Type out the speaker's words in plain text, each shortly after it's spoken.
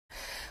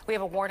We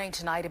have a warning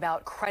tonight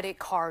about credit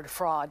card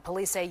fraud.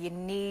 Police say you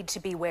need to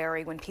be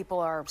wary when people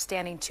are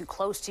standing too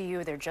close to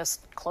you. They're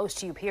just close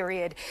to you,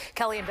 period.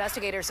 Kelly,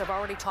 investigators have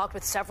already talked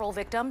with several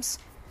victims.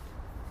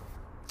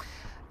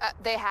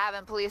 They have,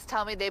 and police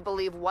tell me they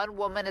believe one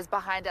woman is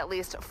behind at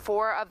least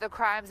 4 of the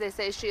crimes. They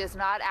say she is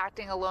not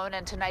acting alone,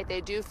 and tonight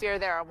they do fear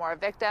there are more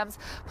victims.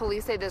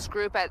 Police say this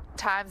group at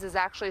times is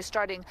actually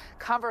starting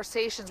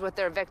conversations with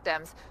their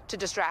victims to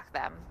distract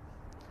them.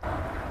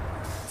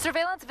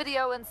 Surveillance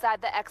video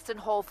inside the Exton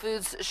Whole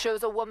Foods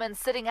shows a woman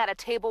sitting at a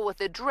table with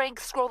a drink,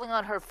 scrolling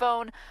on her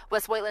phone.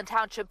 West Wayland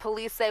Township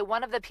police say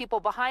one of the people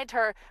behind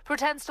her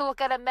pretends to look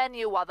at a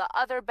menu while the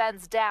other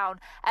bends down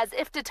as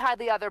if to tie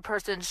the other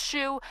person's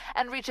shoe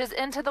and reaches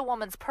into the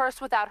woman's purse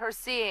without her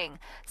seeing.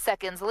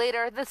 Seconds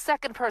later, the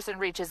second person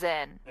reaches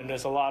in. And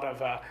there's a lot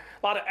of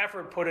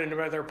effort put into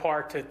their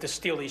part to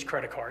steal these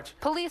credit cards.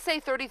 Police say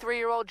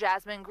 33-year-old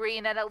Jasmine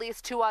Greene and at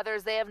least 2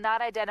 others they have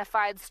not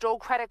identified stole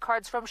credit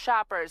cards from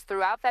shoppers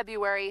throughout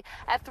February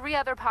at 3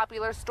 other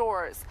popular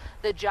stores,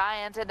 the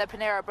Giant and the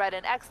Panera Bread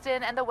in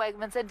Exton and the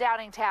Wegmans in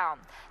Downingtown.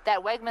 That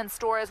Wegmans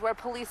store is where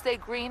police say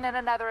Greene and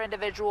another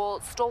individual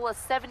stole a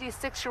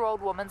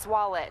 76-year-old woman's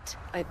wallet.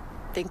 I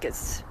think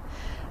it's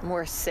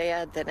more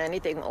sad than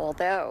anything,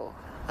 although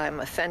I'm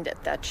offended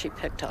that she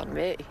picked on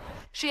me.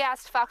 She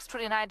asked Fox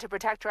 29 to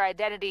protect her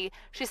identity.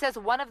 She says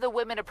one of the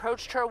women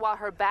approached her while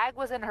her bag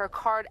was in her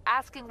cart,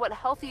 asking what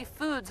healthy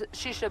foods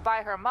she should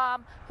buy her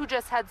mom, who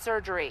just had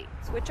surgery.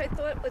 Which I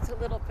thought was a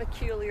little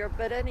peculiar,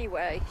 but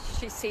anyway,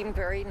 she seemed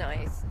very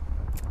nice.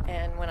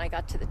 And when I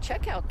got to the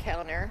checkout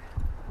counter,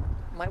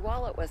 my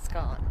wallet was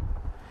gone.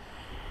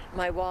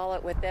 My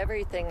wallet with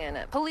everything in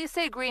it. Police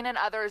say Greene and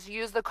others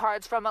used the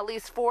cards from at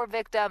least 4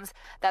 victims.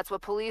 That's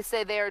what police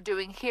say they are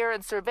doing here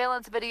in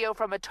surveillance video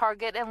from a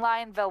Target in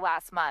Lionville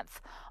last month.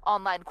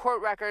 Online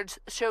court records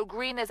show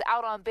Greene is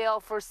out on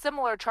bail for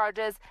similar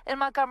charges in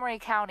Montgomery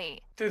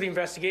County. Through the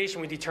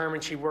investigation, we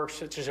determined she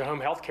works as a home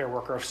health care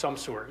worker of some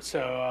sort.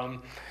 So,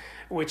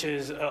 which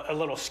is a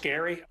little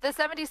scary. The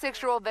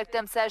 76-year-old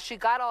victim says she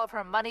got all of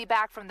her money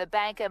back from the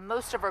bank and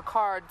most of her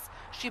cards.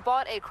 She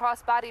bought a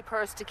crossbody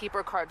purse to keep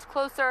her cards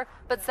closer,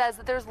 but says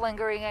that there's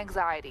lingering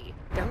anxiety.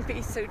 Don't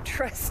be so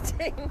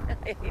trusting.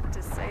 I hate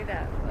to say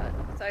that,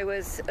 but I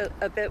was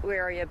a bit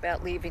wary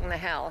about leaving the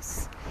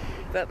house.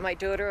 But my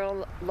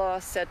daughter-in-law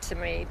said to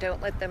me,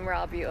 don't let them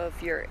rob you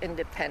of your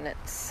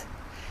independence.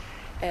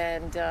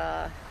 And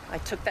I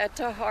took that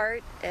to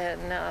heart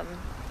and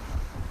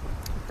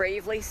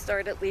bravely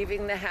started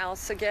leaving the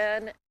house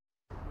again.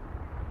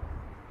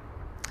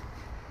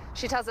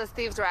 She tells us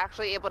thieves were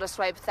actually able to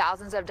swipe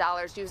thousands of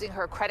dollars using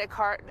her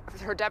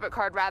her debit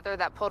card rather,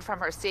 that pulled from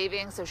her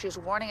savings. So she's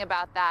warning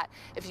about that.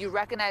 If you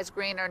recognize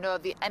Greene or know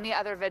of any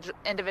other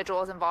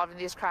individuals involved in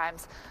these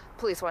crimes,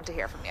 police want to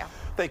hear from you.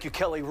 Thank you,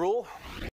 Kelly Rule.